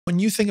When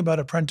you think about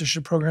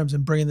apprenticeship programs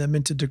and bringing them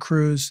into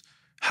DaCruz,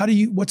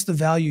 what's the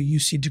value you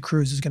see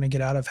DaCruz is going to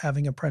get out of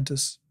having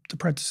apprentices?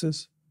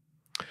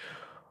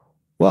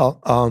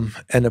 Well,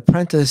 an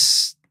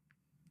apprentice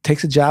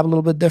takes a job a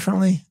little bit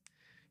differently.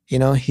 You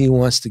know, he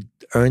wants to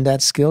earn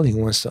that skill. He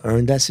wants to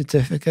earn that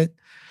certificate.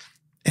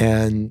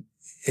 And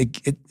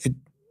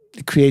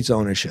it creates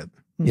ownership.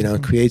 You know,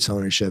 it creates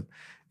ownership.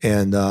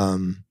 And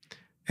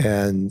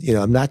you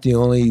know, I'm not the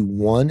only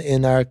one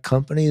in our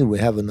company. We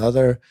have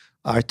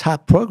our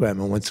top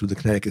programmer went through the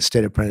Connecticut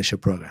State Apprenticeship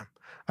Program.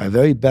 Our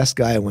very best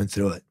guy went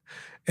through it.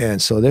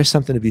 And so there's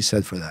something to be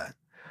said for that.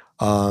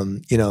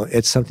 You know,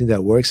 it's something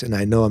that works. And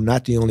I know I'm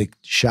not the only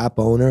shop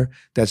owner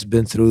that's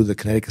been through the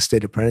Connecticut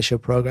State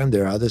Apprenticeship Program.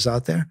 There are others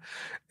out there.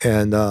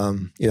 And,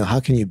 you know, how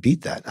can you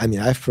beat that? I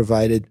mean, I've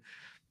provided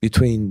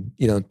between,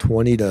 you know,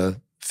 20 to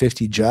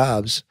 50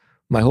 jobs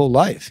my whole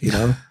life, you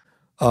know,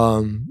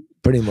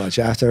 pretty much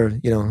after,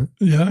 you know,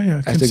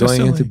 after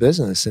going into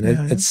business.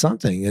 And it's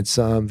something.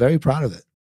 I'm very proud of it.